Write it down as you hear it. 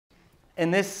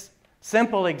in this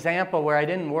simple example where I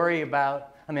didn't worry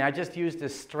about, I just used a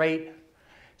straight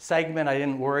segment. I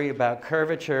didn't worry about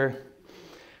curvature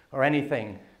or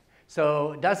anything.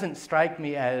 So it doesn't strike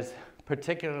me as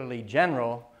particularly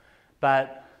general,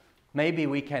 but maybe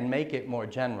we can make it more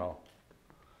general.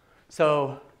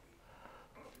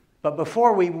 But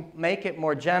before we make it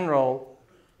more general,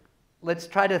 let's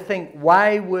try to think,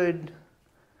 why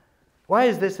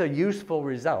is this a useful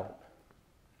result?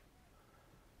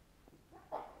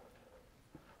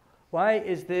 Why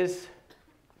is this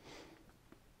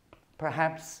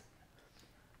perhaps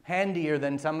handier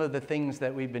than some of the things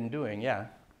that we've been doing? Yeah?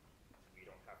 We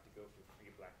don't have to go through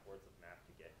 3 blackboards of math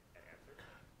to get an answer.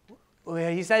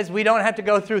 Well, he says we don't have to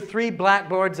go through 3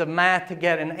 blackboards of math to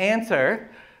get an answer.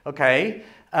 Okay.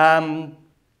 An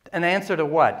answer to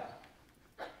what?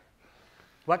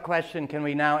 What question can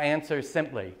we now answer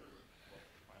simply?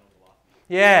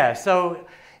 Yeah, so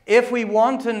if we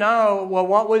want to know, well,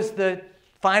 what was the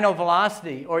final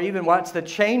velocity, or even what's the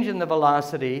change in the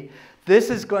velocity,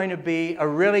 this is going to be a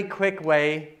really quick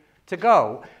way to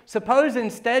go. Suppose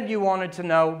instead you wanted to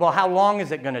know, well, how long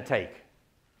is it going to take?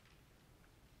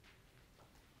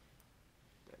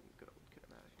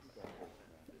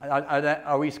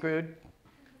 Are we screwed?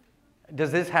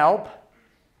 Does this help?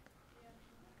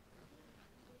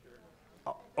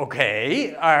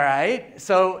 Okay, all right.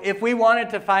 So if we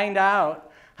wanted to find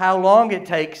out how long it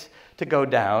takes to go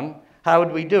down, how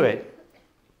would we do it?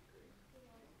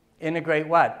 Integrate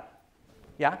what?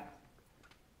 Yeah?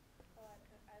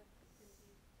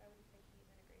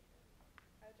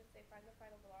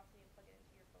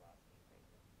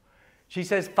 She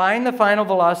says, find the final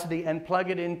velocity and plug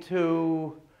it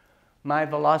into my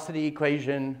velocity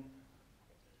equation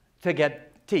to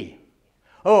get t.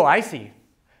 Oh, I see.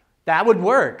 That would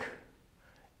work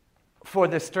for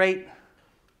the straight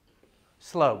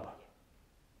slope.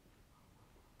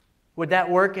 Would that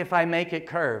work if I make it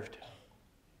curved?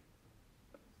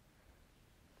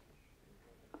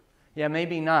 Yeah,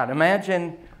 maybe not.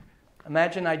 Imagine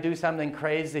I do something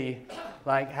crazy,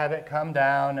 like have it come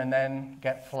down and then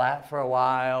get flat for a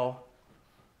while.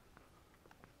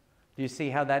 Do you see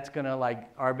how that's going to like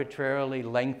arbitrarily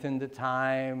lengthen the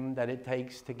time that it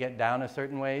takes to get down a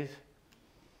certain ways?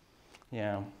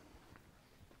 Yeah.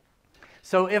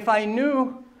 So if I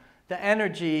knew the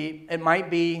energy, it might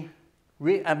be,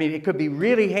 it could be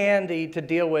really handy to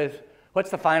deal with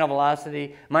what's the final velocity.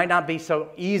 It might not be so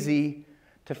easy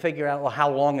to figure out, well,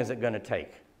 how long is it going to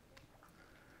take?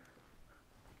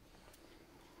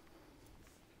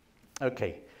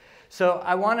 Okay. So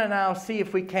I want to now see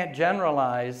if we can't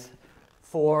generalize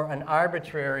for an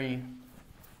arbitrary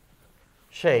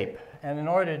shape. And in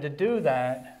order to do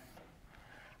that,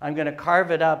 I'm going to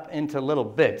carve it up into little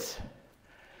bits.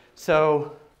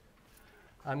 So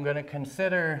I'm going to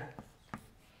consider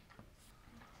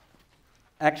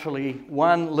actually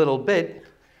one little bit.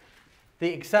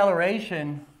 The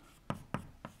acceleration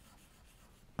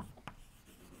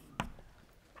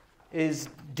is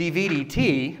dv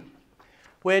dt,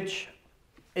 which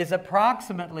is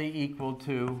approximately equal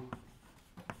to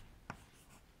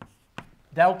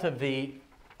delta v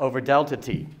over delta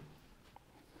t.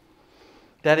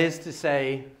 That is to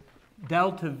say,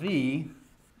 delta v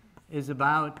is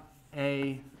about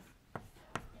a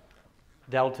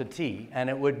delta t, and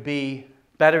it would be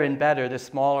better and better the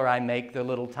smaller I make the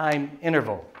little time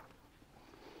interval.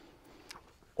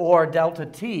 Or delta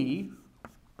t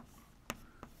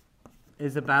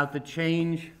is about the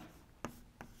change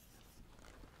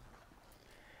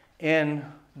in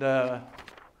the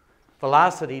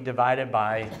velocity divided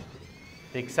by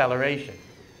the acceleration.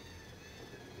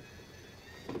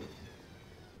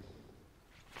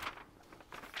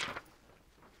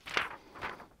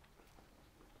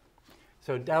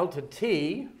 So delta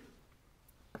t,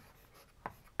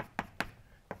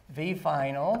 v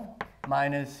final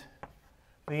minus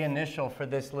v initial for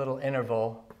this little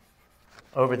interval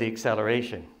over the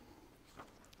acceleration.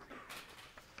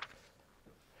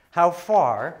 How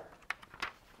far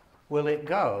will it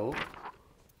go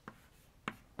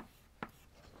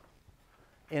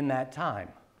in that time?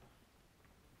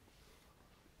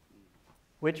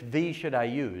 Which v should I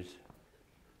use?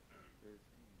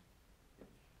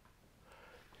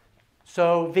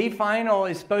 So v final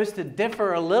is supposed to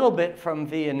differ a little bit from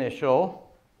v initial,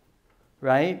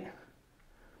 right?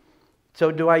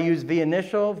 So do I use v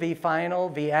initial, v final,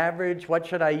 v average? What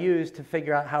should I use to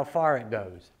figure out how far it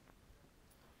goes?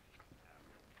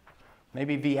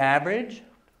 Maybe v average.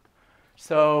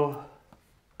 So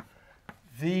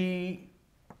v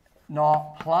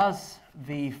naught plus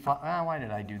v, why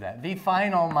did I do that? V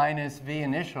final minus v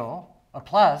initial,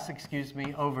 plus, excuse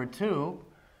me, over 2.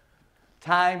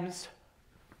 times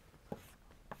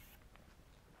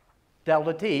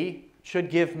delta t should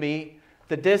give me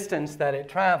the distance that it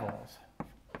travels.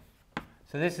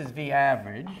 So this is V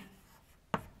average.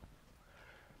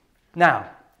 Now,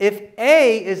 if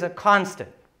A is a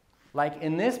constant, like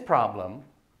in this problem,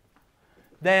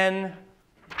 then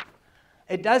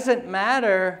it doesn't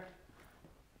matter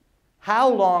how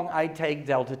long I take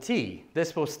delta t.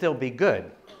 This will still be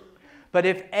good. But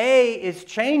if A is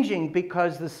changing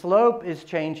because the slope is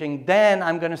changing, then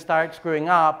I'm going to start screwing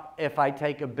up if I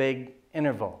take a big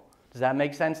interval. Does that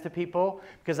make sense to people?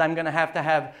 Because I'm going to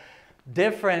have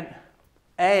different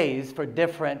A's for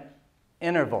different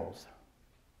intervals.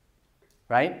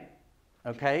 Right?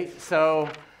 Okay, so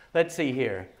let's see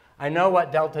here. I know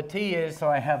what delta t is, so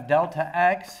I have delta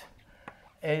x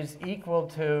is equal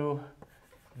to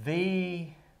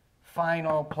V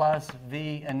final plus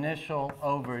V initial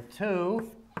over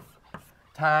 2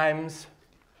 times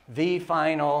V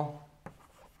final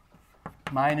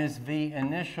minus V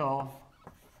initial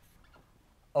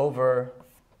over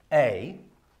A.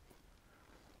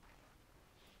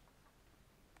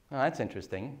 Oh, that's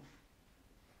interesting.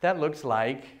 That looks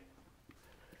like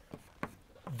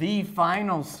V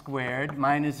final squared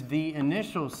minus V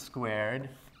initial squared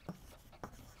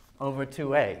over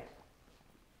 2A.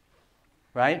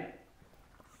 Right?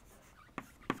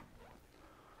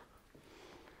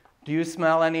 Do you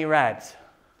smell any rats?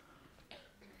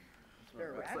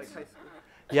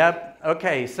 Yep.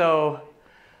 Okay, so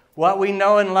what we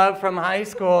know and love from high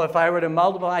school, if I were to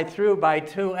multiply through by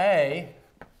 2A,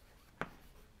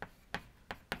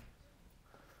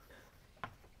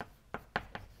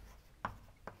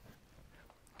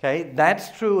 okay,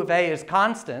 that's true if A is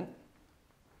constant.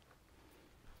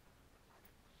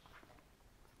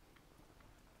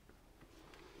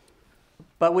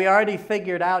 But we already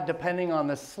figured out, depending on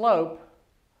the slope,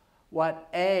 what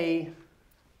A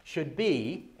should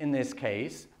be in this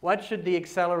case. What should the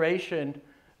acceleration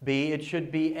be? It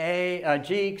should be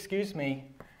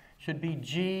should be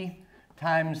g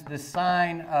times the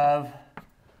sine of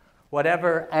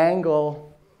whatever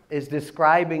angle is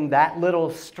describing that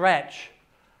little stretch,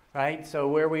 right? So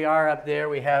where we are up there,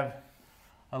 we have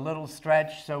a little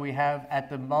stretch. So we have,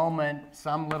 at the moment,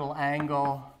 some little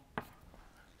angle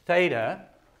theta.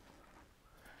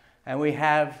 And we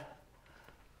have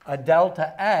a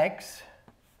delta x,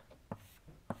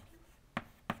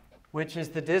 which is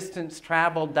the distance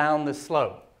traveled down the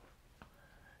slope.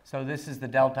 So this is the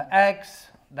delta x.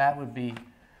 That would be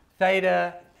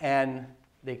theta. And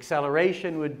the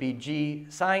acceleration would be g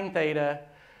sine theta.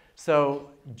 So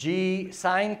g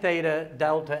sine theta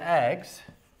delta x.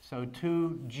 So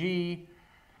 2g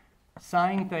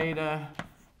sine theta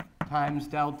times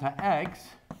delta x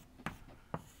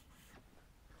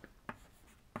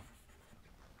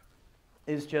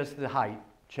is just the height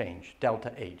change,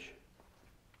 delta h.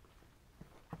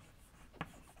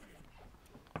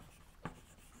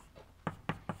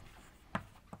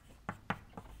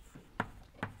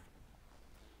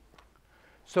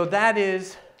 So that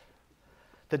is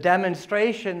the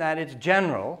demonstration that it's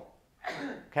general.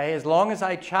 Okay, as long as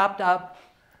I chopped up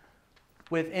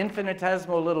with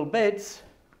infinitesimal little bits,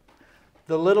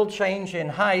 the little change in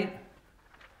height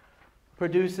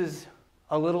produces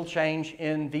a little change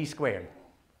in v squared.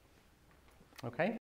 Okay?